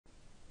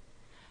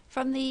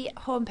From the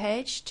home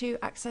page, to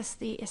access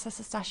the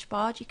Assessor's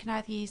Dashboard, you can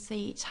either use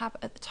the tab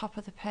at the top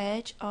of the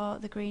page or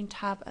the green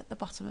tab at the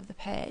bottom of the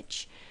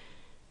page.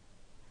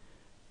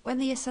 When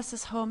the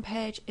Assessor's home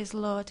page is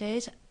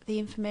loaded, the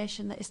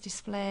information that is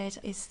displayed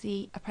is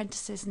the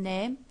apprentice's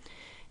name.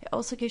 It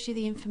also gives you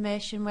the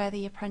information where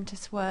the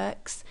apprentice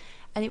works,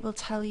 and it will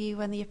tell you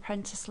when the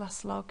apprentice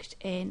last logged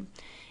in.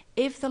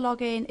 If the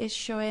login is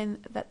showing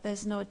that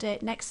there's no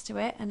date next to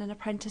it and an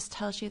apprentice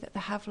tells you that they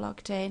have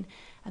logged in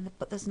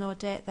but there's no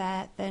date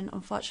there, then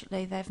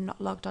unfortunately they've not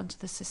logged onto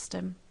the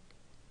system.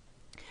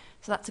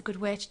 So that's a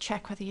good way to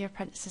check whether your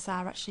apprentices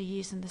are actually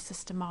using the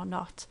system or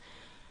not.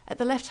 At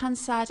the left hand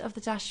side of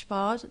the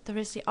dashboard, there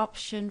is the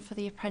option for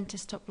the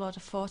apprentice to upload a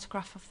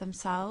photograph of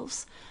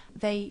themselves.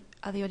 They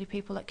are the only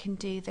people that can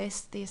do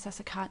this. The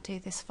assessor can't do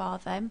this for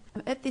them.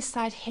 At this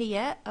side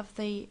here of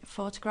the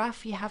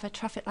photograph, you have a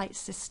traffic light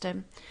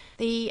system.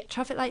 The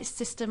traffic light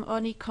system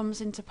only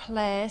comes into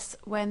place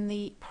when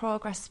the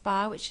progress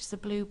bar, which is the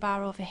blue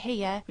bar over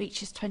here,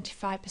 reaches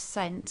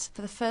 25%.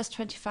 For the first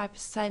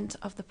 25%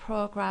 of the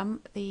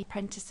programme, the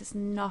apprentice is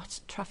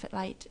not traffic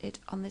lighted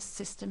on this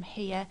system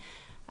here,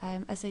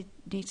 as they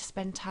need to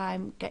spend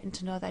time getting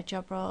to know their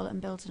job role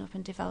and building up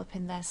and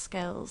developing their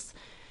skills.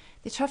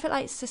 The traffic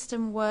light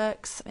system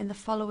works in the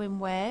following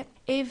way.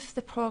 If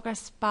the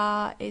progress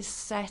bar is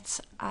set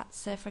at,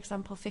 say for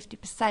example,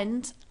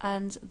 50%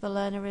 and the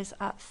learner is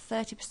at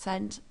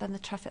 30%, then the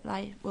traffic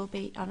light will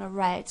be on a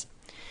red.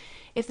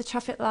 If the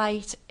traffic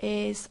light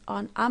is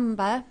on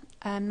amber,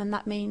 then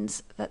that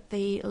means that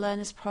the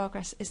learner's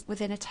progress is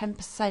within a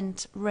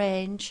 10%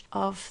 range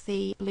of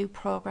the blue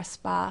progress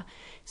bar.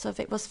 So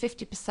if it was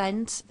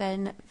 50%,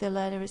 then the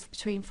learner is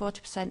between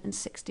 40% and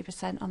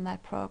 60% on their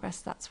progress.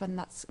 That's when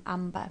that's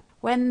amber.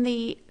 When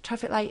the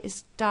traffic light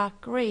is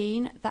dark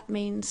green, that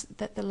means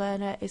that the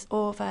learner is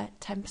over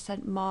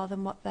 10% more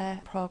than what their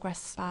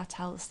progress bar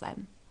tells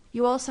them.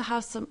 You also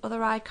have some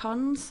other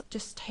icons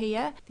just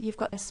here. You've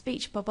got a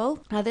speech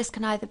bubble. Now this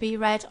can either be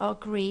red or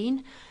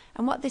green,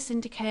 and what this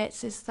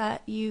indicates is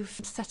that you've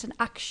set an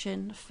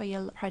action for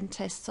your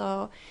apprentice.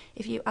 So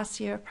if you ask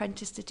your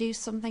apprentice to do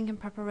something in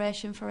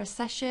preparation for a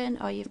session,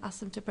 or you've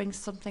asked them to bring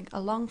something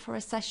along for a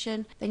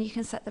session, then you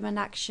can set them an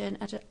action,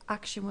 and an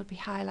action would be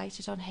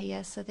highlighted on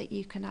here so that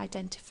you can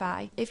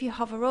identify. If you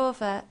hover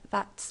over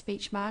that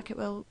speech mark, it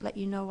will let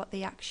you know what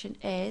the action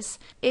is.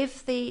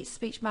 If the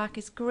speech mark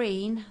is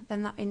green,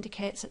 then that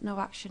indicates that no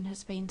action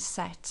has been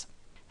set.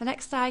 The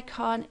next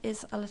icon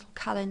is a little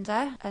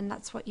calendar, and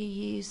that's what you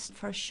use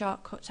for a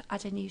shortcut to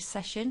add a new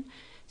session.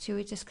 So you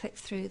would just click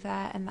through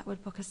there and that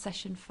would book a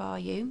session for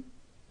you.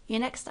 Your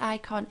next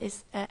icon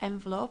is an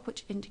envelope,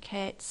 which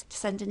indicates to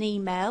send an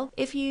email.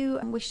 If you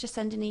wish to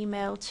send an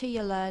email to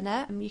your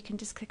learner, you can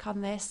just click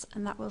on this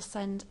and that will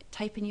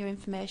type in your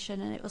information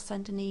and it will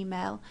send an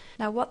email.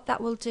 Now what that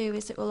will do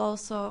is it will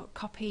also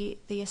copy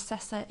the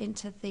assessor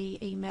into the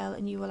email,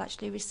 and you will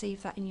actually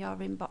receive that in your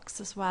inbox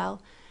as well.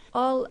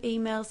 All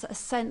emails that are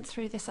sent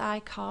through this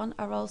icon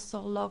are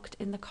also logged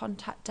in the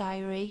contact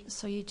diary,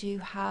 so you do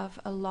have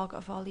a log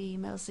of all the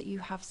emails that you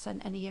have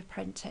sent any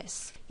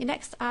apprentice. Your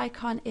next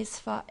icon is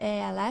for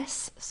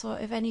ALS, so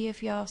if any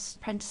of your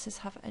apprentices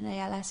have an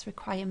ALS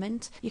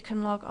requirement, you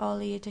can log all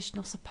the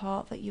additional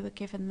support that you were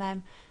given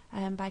them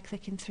by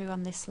clicking through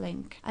on this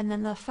link. And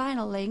then the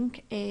final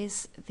link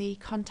is the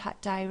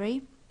contact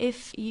diary.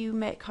 If you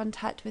make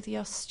contact with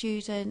your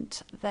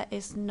student that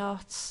is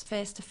not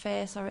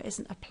face-to-face or it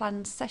isn't a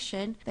planned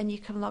session, then you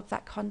can log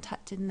that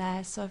contact in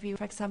there. So if you,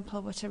 for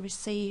example, were to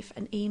receive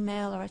an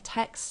email or a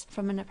text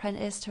from an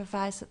apprentice to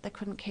advise that they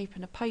couldn't keep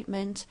an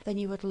appointment, then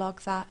you would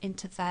log that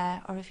into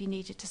there. Or if you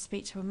needed to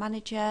speak to a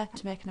manager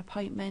to make an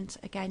appointment,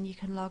 again, you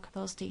can log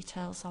those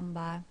details on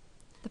there.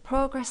 The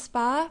progress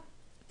bar.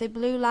 The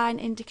blue line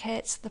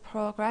indicates the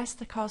progress,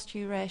 the course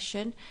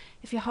duration.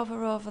 If you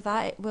hover over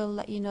that, it will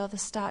let you know the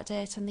start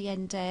date and the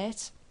end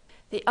date.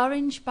 The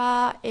orange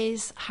bar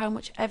is how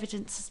much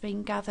evidence has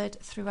been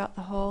gathered throughout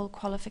the whole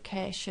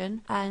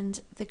qualification, and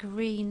the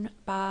green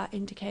bar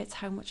indicates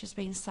how much has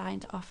been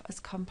signed off as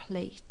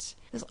complete.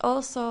 There's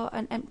also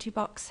an empty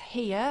box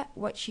here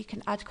which you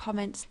can add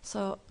comments.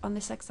 So on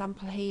this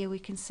example here, we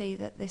can see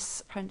that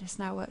this apprentice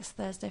now works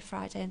Thursday,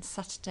 Friday and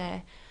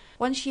Saturday.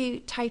 Once you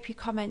type your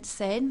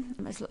comments in,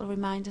 as little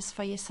reminders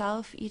for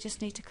yourself, you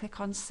just need to click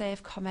on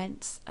Save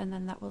Comments, and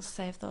then that will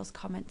save those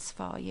comments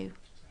for you.